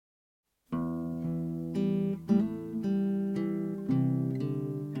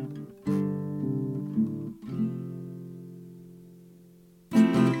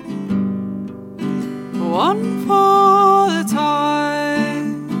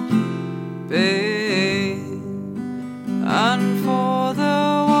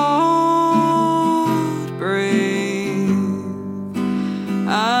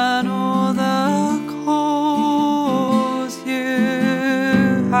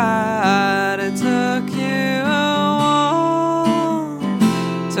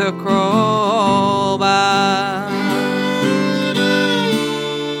to crawl back.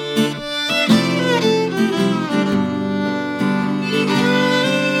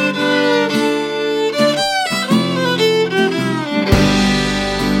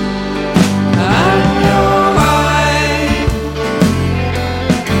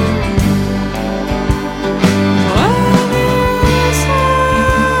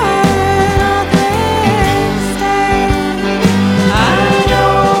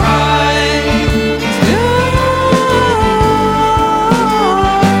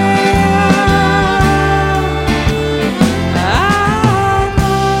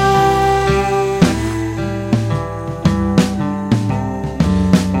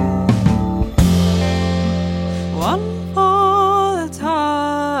 One for the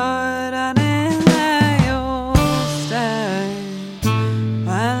tide, and in there you'll stay.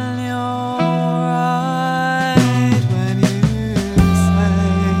 When you're right, when you say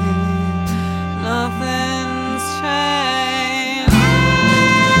nothing's changed.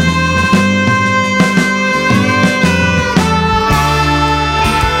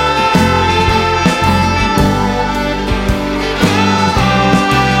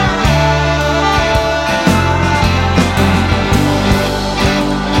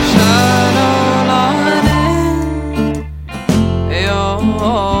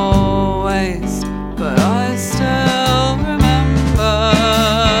 Waste, but I still remember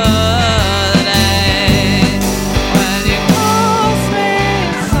the day when you crossed me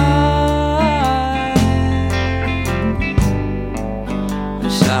aside. A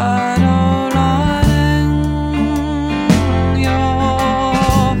shadow lighting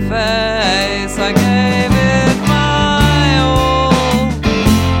your face, I gave it my all.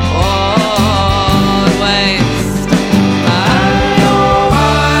 What waste?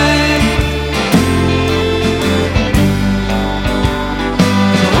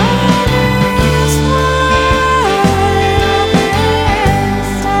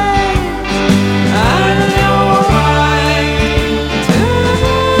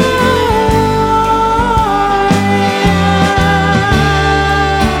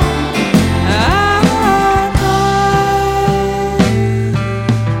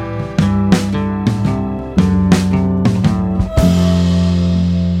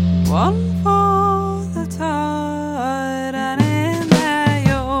 One for